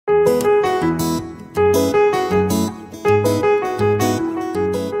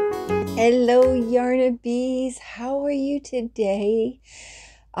wannabes. How are you today?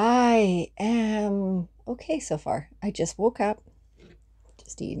 I am okay so far. I just woke up,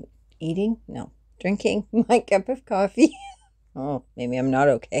 just drinking my cup of coffee. Oh, maybe I'm not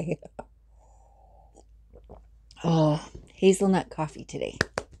okay. Oh, hazelnut coffee today.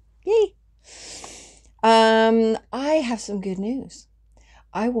 Yay. I have some good news.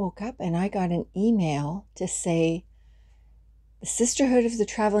 I woke up and I got an email to say the Sisterhood of the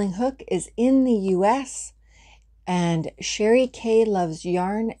Traveling Hook is in the US, and Sherry K Loves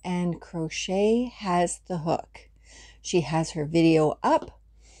Yarn and Crochet has the hook. She has her video up,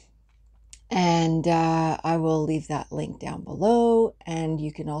 and I will leave that link down below. And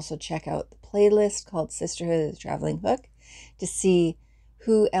you can also check out the playlist called Sisterhood of the Traveling Hook to see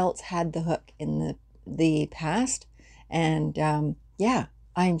who else had the hook in the past. And yeah,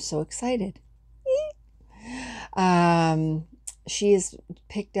 I'm so excited. She has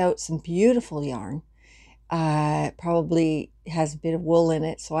picked out some beautiful yarn. Probably has a bit of wool in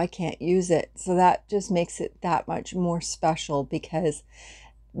it, so I can't use it. So that just makes it that much more special, because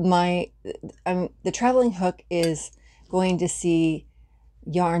the traveling hook is going to see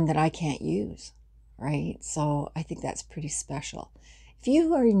yarn that I can't use, right? So I think that's pretty special. If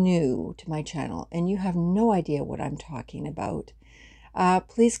you are new to my channel and you have no idea what I'm talking about,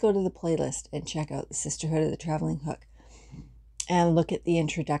 please go to the playlist and check out the Sisterhood of the Traveling Hook and look at the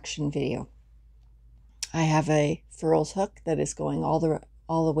introduction video. I have a furls hook that is going all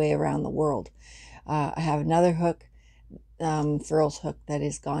the way around the world. I have another hook, furls hook, that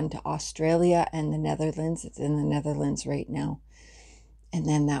is gone to Australia and the Netherlands. It's in the Netherlands right now. And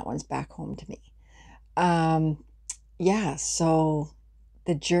then that one's back home to me. Yeah, so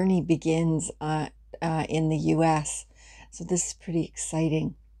the journey begins in the US. So this is pretty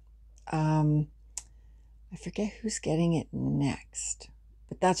exciting. I forget who's getting it next,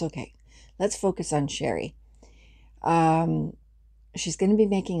 but that's okay. Let's focus on Sherry. She's going to be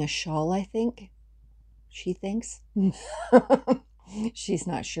making a shawl, I think. She thinks. She's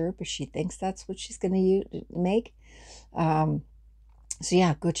not sure, but she thinks that's what she's going to make. So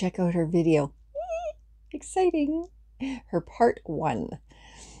yeah, go check out her video. Exciting. Her part 1.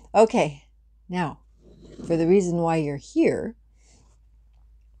 Okay, now, for the reason why you're here,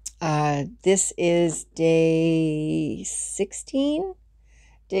 this is day 16.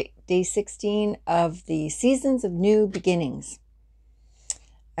 Day 16 of the Seasons of New Beginnings.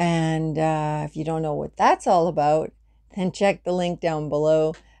 And if you don't know what that's all about, then check the link down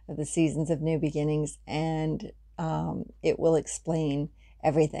below of the Seasons of New Beginnings, and it will explain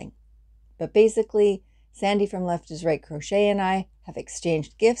everything. But basically, Sandy from Left is Right Crochet and I have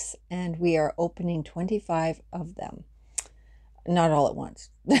exchanged gifts, and we are opening 25 of them. Not all at once.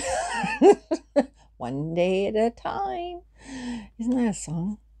 One day at a time. Isn't that a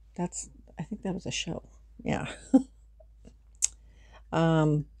song? I think that was a show. Yeah.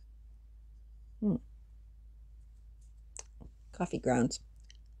 Coffee grounds.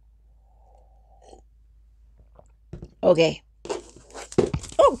 Okay.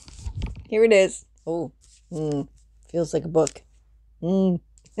 Oh, here it is. Oh, feels like a book.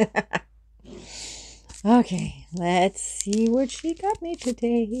 Okay, let's see what she got me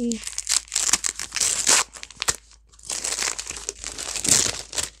today.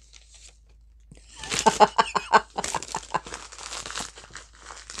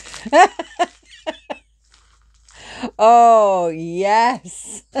 Oh,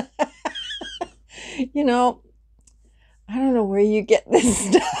 yes. You know, I don't know where you get this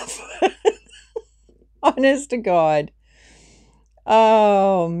stuff. Honest to God.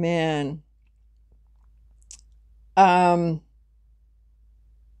 Oh, man. I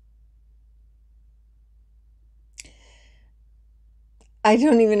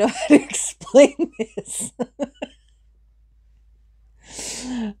don't even know how to explain this.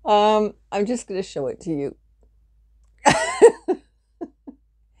 I'm just going to show it to you.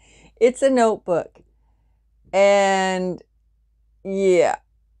 It's a notebook. And yeah,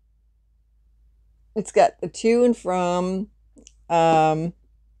 it's got the to and from, and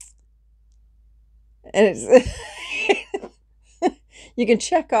it's you can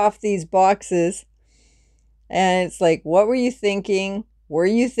check off these boxes, and it's like, what were you thinking? Were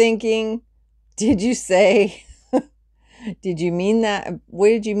you thinking? Did you say? Did you mean that? What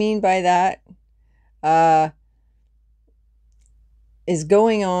did you mean by that? Is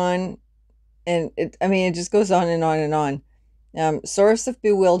going on, and it just goes on and on and on. Source of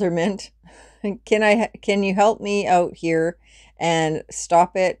bewilderment. Can you help me out here and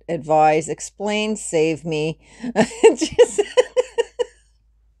stop it? Advise, explain, save me. Just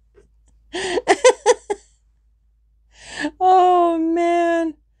oh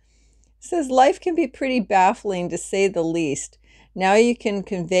man. So says, life can be pretty baffling to say the least. Now you can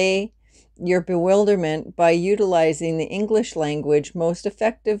convey your bewilderment by utilizing the English language most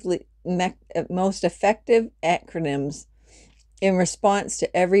effective acronyms in response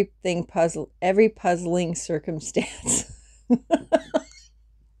to every puzzling circumstance.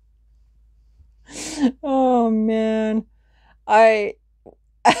 Oh man.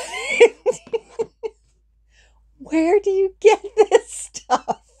 Where do you get this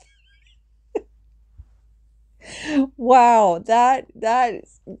stuff? Wow, that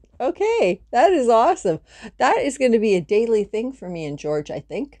is okay. That is awesome. That is going to be a daily thing for me and George, I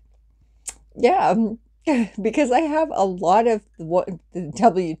think. Yeah, because I have a lot of the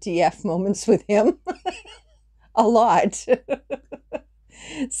WTF moments with him. A lot.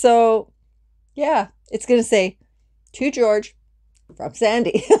 So, yeah, it's going to say to George from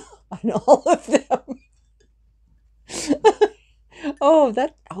Sandy on all of them. Oh,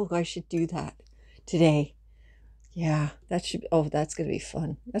 I should do that today. Yeah, that should, oh, that's going to be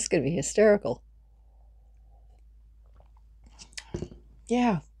fun. That's going to be hysterical.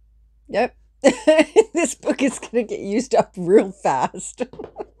 Yeah. Yep. This book is going to get used up real fast.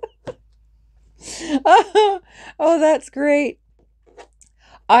 Oh, that's great.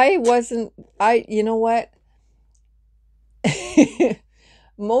 You know what?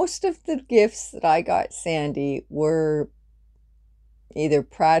 Most of the gifts that I got Sandy were either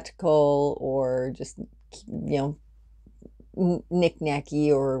practical or just, knick-knacky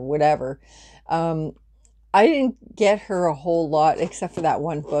or whatever. I didn't get her a whole lot except for that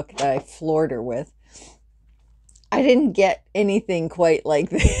one book that I floored her with. I didn't get anything quite like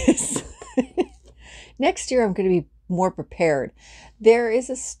this. Next year, I'm going to be more prepared. There is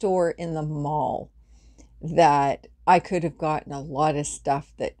a store in the mall that I could have gotten a lot of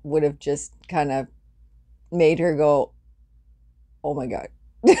stuff that would have just kind of made her go, oh my God.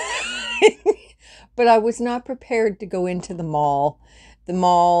 But I was not prepared to go into the mall. The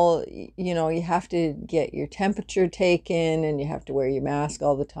mall, you have to get your temperature taken and you have to wear your mask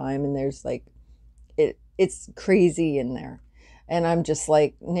all the time. And there's like, it's crazy in there. And I'm just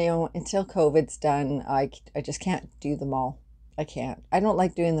like, until COVID's done, I just can't do the mall. I can't. I don't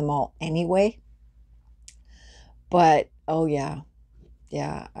like doing the mall anyway. But, oh yeah.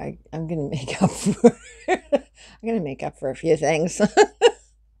 Yeah, I'm going to make up for I'm going to make up for a few things.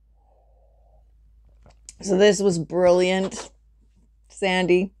 So this was brilliant.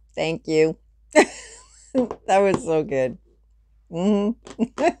 Sandy, thank you. That was so good.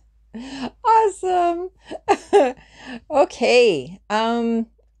 Awesome. Okay. I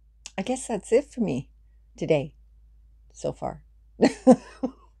guess that's it for me today so far.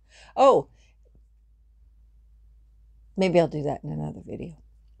 Oh, maybe I'll do that in another video.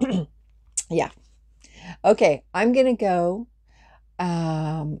 Yeah. Okay, I'm going to go.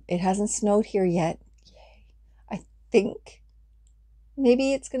 It hasn't snowed here yet. Yay. I think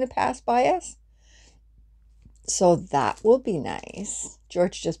maybe it's going to pass by us. So that will be nice.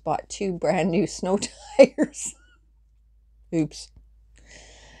 George just bought 2 brand new snow tires. Oops.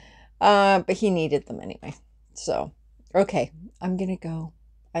 But he needed them anyway. So, okay, I'm going to go.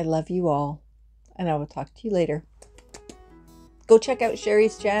 I love you all. And I will talk to you later. Go check out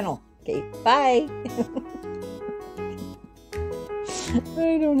Sherry's channel. Okay, bye.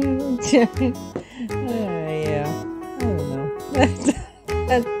 I don't know. Yeah, I don't know.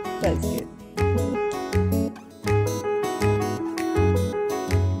 That's it.